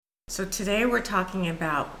So today we're talking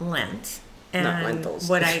about Lent and Not lentils.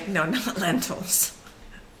 not lentils.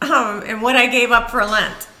 And what I gave up for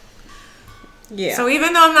Lent. Yeah. So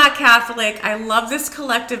even though I'm not Catholic, I love this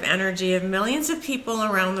collective energy of millions of people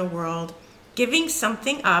around the world giving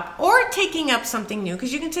something up or taking up something new,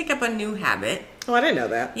 because you can take up a new habit. Oh, I didn't know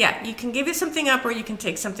that. Yeah, you can give it something up, or you can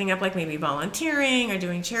take something up, like maybe volunteering or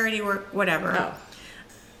doing charity work, whatever.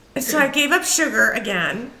 Oh. So I gave up sugar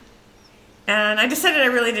again. And I decided I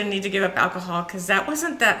really didn't need to give up alcohol because that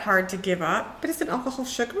wasn't that hard to give up. But isn't alcohol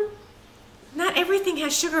sugar? Not everything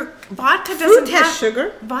has sugar. Vodka Fruit has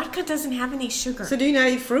sugar. Vodka doesn't have any sugar. So do you not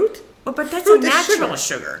eat fruit? But that's Fruit a is natural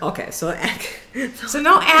sugar. Okay, so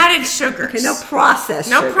no added sugars. Okay, no processed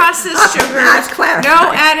sugar. No processed Okay, now it's sugars. clarified.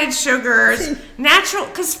 No added sugars. Natural,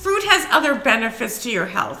 because fruit has other benefits to your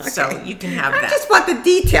health, so you can have I that. just want the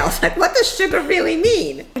details. Like, what does sugar really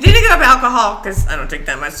mean? I didn't give up alcohol because I don't drink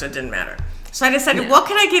that much, so it didn't matter. So I decided, what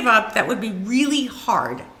can I give up that would be really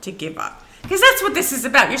hard to give up? Because that's what this is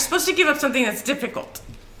about. You're supposed to give up something that's difficult.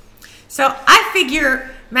 So I figure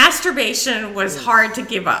masturbation was hard to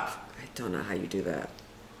give up. I don't know how you do that.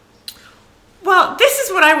 Well, this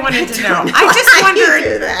is what I wanted to know. know I just how you wondered,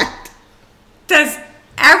 do that. does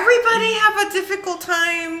everybody have a difficult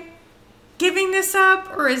time giving this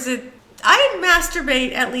up? Or is it, I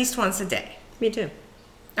masturbate at least once a day. Me too.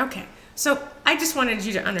 Okay. So I just wanted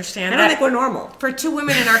you to understand I that. don't think we're normal. For two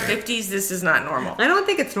women in our 50s, this is not normal. I don't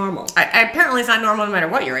think it's normal. Apparently it's not normal no matter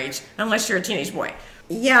what your age, unless you're a teenage boy.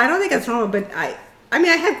 Yeah, I don't think it's normal, but I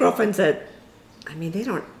have girlfriends that, I don't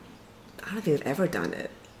think they've ever done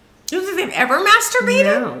it. You don't think they've ever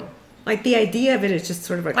masturbated? No. Like, the idea of it is just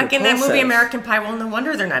sort of like in that movie American Pie. Well, no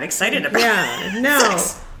wonder they're not excited about Yeah, no.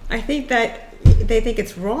 sex. I think that they think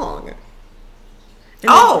it's wrong.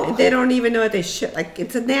 And they don't even know that they should. Like,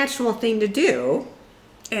 it's a natural thing to do.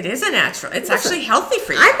 It is a natural. It's actually healthy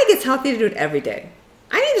for you. I think it's healthy to do it every day.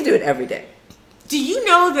 I need to do it every day. Do you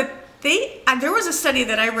know that there was a study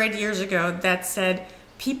that I read years ago that said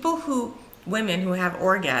women who have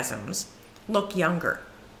orgasms look younger.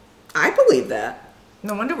 I believe that.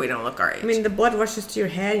 No wonder we don't look our age. I mean, the blood rushes to your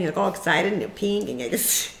head, and you're all excited, and you're peeing, and you're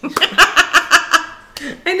just... and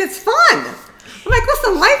it's fun. I'm like,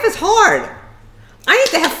 listen, life is hard. I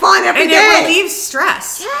need to have fun every day. And it relieves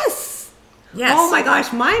stress. Yes. Yes. Oh my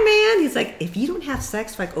gosh, my man, he's like, if you don't have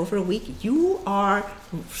sex for like over a week, you are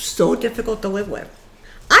so difficult to live with.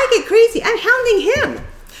 I get crazy. I'm hounding him.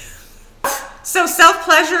 So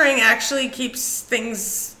self-pleasuring actually keeps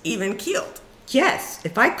things even keeled. Yes.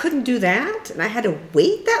 If I couldn't do that and I had to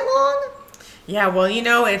wait that long. Yeah, well,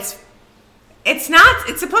 it's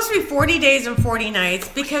supposed to be 40 days and 40 nights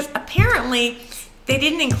because apparently they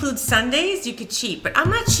didn't include Sundays. You could cheat, but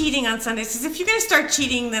I'm not cheating on Sundays because if you're going to start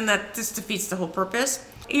cheating, then that just defeats the whole purpose.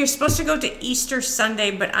 You're supposed to go to Easter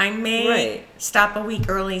Sunday, but I may stop a week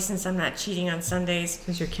early since I'm not cheating on Sundays.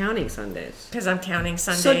 Because you're counting Sundays. Because I'm counting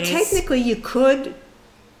Sundays. So technically you could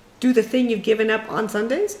do the thing you've given up on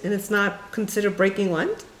Sundays and it's not considered breaking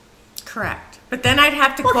Lent? Correct. But then I'd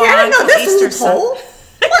have to go on I didn't know till this Easter loophole. What?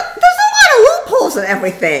 There's a lot of loopholes in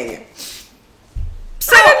everything.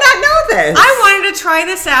 So I did not know this. I wanted to try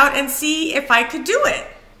this out and see if I could do it.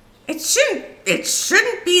 It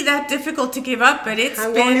shouldn't be that difficult to give up, but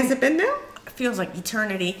How long has it been now? It feels like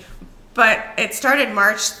eternity. But it started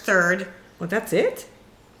March 3rd. Well, that's it?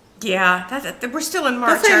 Yeah, we're still in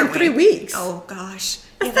March, That's not aren't even 3 weeks. Oh, gosh.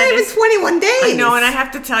 That's not even 21 days. I know, and I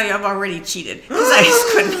have to tell you, I've already cheated. Because I just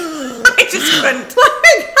couldn't.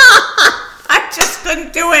 I just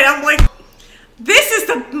couldn't do it. I'm like, this is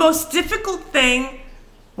the most difficult thing.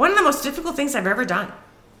 One of the most difficult things I've ever done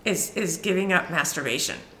is giving up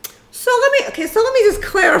masturbation. So let me just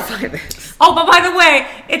clarify this. Oh, but by the way,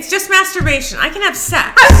 it's just masturbation. I can have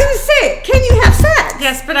sex. I was going to say, can you have sex?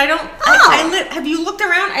 Yes, but I don't. Oh. Have you looked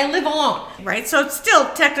around? I live alone, right? So it's still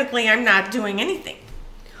technically I'm not doing anything.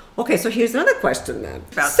 Okay, so here's another question then.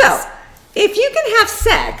 About this. If you can have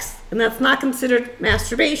sex and that's not considered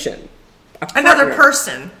masturbation, Another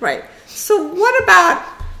person. Right. So what about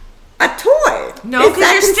a toy? No,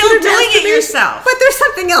 because you're still doing it yourself. But there's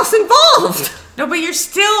something else involved. No, but you're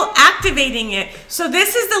still activating it. So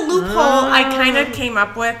this is the loophole I kind of came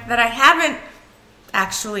up with that I haven't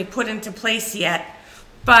actually put into place yet.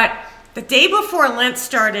 But the day before Lent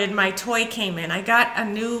started, my toy came in. I got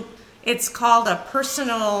it's called a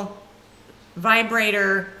personal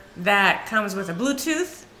vibrator that comes with a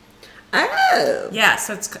Bluetooth. Oh. Yeah,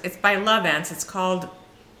 so it's by Love Ants. It's called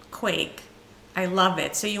Quake. I love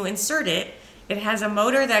it. So you insert it. It has a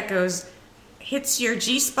motor that goes hits your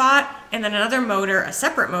G-spot, and then another motor, a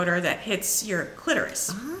separate motor, that hits your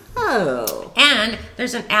clitoris. Oh. And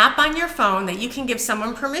there's an app on your phone that you can give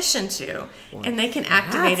someone permission to, and they can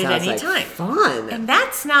activate it any time. Like fun. And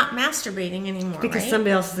that's not masturbating anymore, because right?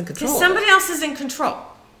 somebody else is in control. Because somebody else is in control.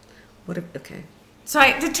 Okay. So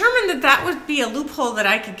I determined that would be a loophole that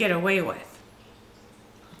I could get away with.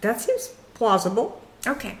 That seems plausible.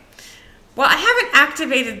 Okay. Well, I haven't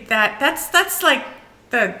activated that. That's like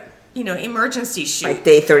the, emergency shoot. Like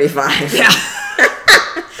day 35. Yeah.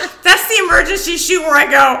 That's the emergency shoot where I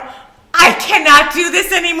go, I cannot do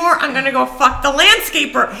this anymore. I'm going to go fuck the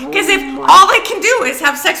landscaper. Because if all I can do is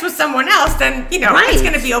have sex with someone else, then, it's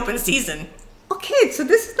going to be open season. Okay, so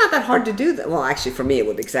this is not that hard to do. Well, actually, for me, it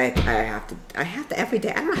would be because I have to every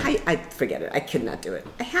day. I don't know how. I forget it. I could not do it.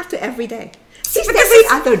 I have to every day. At least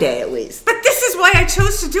every other day, at least. But this is why I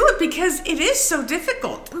chose to do it, because it is so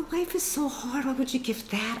difficult. But life is so hard. Why would you give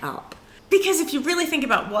that up? Because if you really think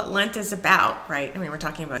about what Lent is about, right? I mean, we're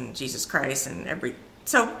talking about Jesus Christ and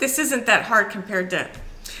so this isn't that hard compared to.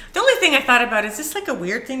 The only thing I thought about is this like a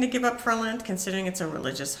weird thing to give up for Lent, considering it's a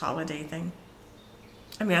religious holiday thing.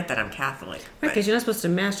 I mean, not that I'm Catholic. Right, because you're not supposed to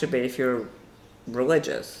masturbate if you're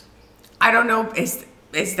religious. I don't know. Is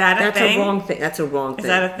that a thing? That's a wrong thing. That's a wrong thing. Is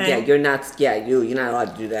that a thing? Yeah, you're not. Yeah, you're not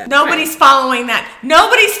allowed to do that. Nobody's following that.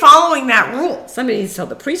 Nobody's following that rule. Somebody needs to tell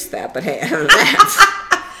the priest that. But hey, I don't know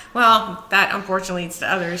that. Well, that unfortunately leads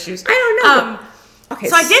to other issues. I don't know. Okay.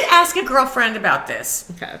 So I did ask a girlfriend about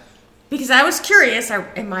this. Okay. Because I was curious,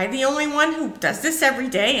 am I the only one who does this every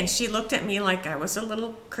day? And she looked at me like I was a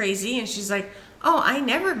little crazy, and she's like, oh, I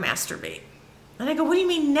never masturbate. And I go, what do you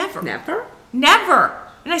mean never? Never? Never.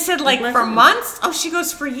 And I said, like, for months? Oh, she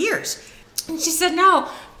goes, for years. And she said, no.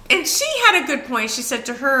 And she had a good point. She said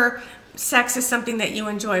to her, sex is something that you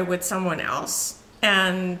enjoy with someone else.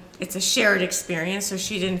 And it's a shared experience, so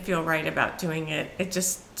she didn't feel right about doing it.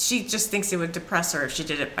 She just thinks it would depress her if she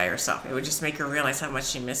did it by herself. It would just make her realize how much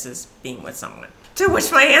she misses being with someone. To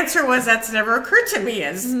which my answer was, that's never occurred to me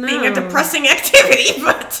as being a depressing activity,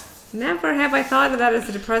 but... Never have I thought of that as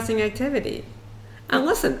a depressing activity. And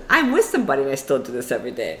listen, I'm with somebody and I still do this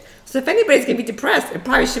every day. So if anybody's going to be depressed, it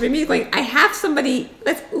probably should be me going, I have somebody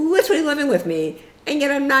that's literally living with me, and yet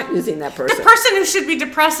I'm not using that person. The person who should be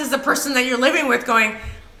depressed is the person that you're living with going,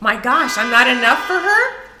 my gosh, I'm not enough for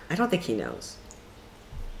her? I don't think he knows.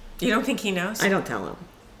 You don't think he knows? I don't tell him.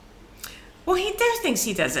 Well, there's things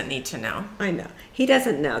he doesn't need to know. I know. He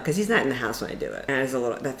doesn't know because he's not in the house when I do it. And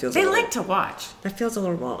that feels They like to watch. That feels a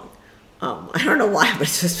little wrong. I don't know why, but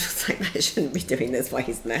it just feels like I shouldn't be doing this while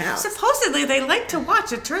he's in the house. Supposedly, they like to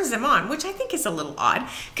watch. It turns them on, which I think is a little odd.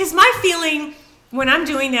 Because my feeling when I'm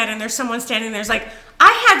doing that and there's someone standing there, it's like,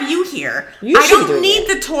 I have you here. I don't need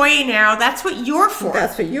the toy now. That's what you're for.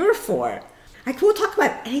 That's what you're for. We'll talk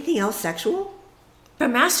about anything else sexual. But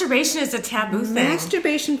masturbation is a taboo thing.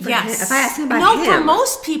 Masturbation for yes. him. If I ask him about him. No, for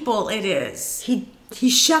most people it is. He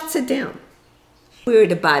shuts it down.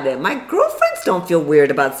 Weird about it. My girlfriends don't feel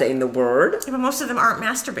weird about saying the word. Yeah, but most of them aren't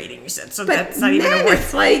masturbating, you said. So but that's not even a word.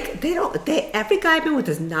 It's like every guy I've been with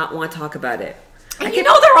does not want to talk about it. And you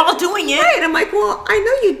know they're all doing it. Right. I'm like, well, I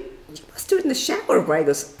know you must do it in the shower, right? He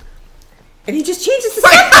goes, and he just changes the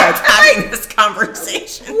subject. Having this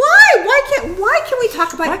conversation. Why can't we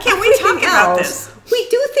talk about? Why can't we talk about this? We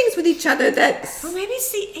do things with each other that. Well, maybe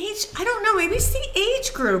it's the age. I don't know. Maybe it's the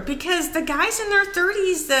age group, because the guys in their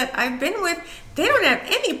 30s that I've been with, they don't have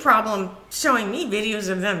any problem showing me videos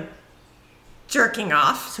of them jerking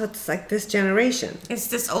off. So it's like this generation. It's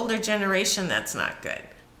this older generation that's not good.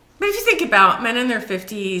 But if you think about men in their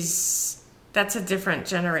 50s, that's a different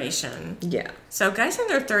generation. Yeah. So guys in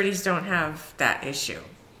their 30s don't have that issue.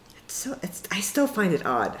 I still find it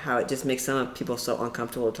odd how it just makes some people so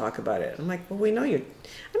uncomfortable to talk about it. I'm like, well, I know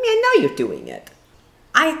you're doing it.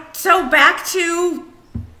 So back to...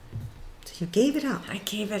 So you gave it up. I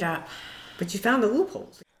gave it up. But you found the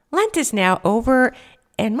loopholes. Lent is now over,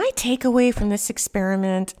 and my takeaway from this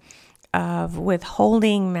experiment of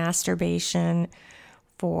withholding masturbation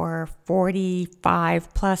for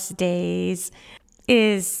 45 plus days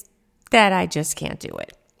is that I just can't do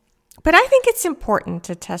it. But I think it's important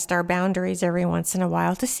to test our boundaries every once in a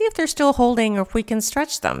while to see if they're still holding or if we can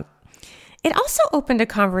stretch them. It also opened a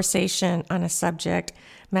conversation on a subject,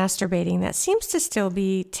 masturbating, that seems to still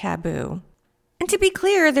be taboo. And to be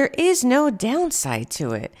clear, there is no downside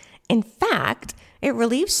to it. In fact, it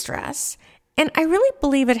relieves stress. And I really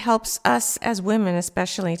believe it helps us as women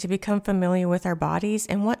especially to become familiar with our bodies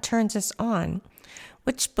and what turns us on,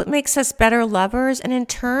 which makes us better lovers and in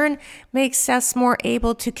turn makes us more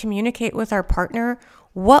able to communicate with our partner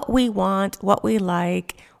what we want, what we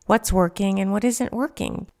like, what's working and what isn't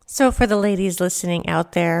working. So for the ladies listening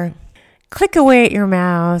out there, click away at your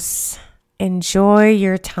mouse. Enjoy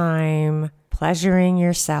your time pleasuring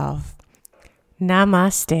yourself.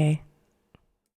 Namaste.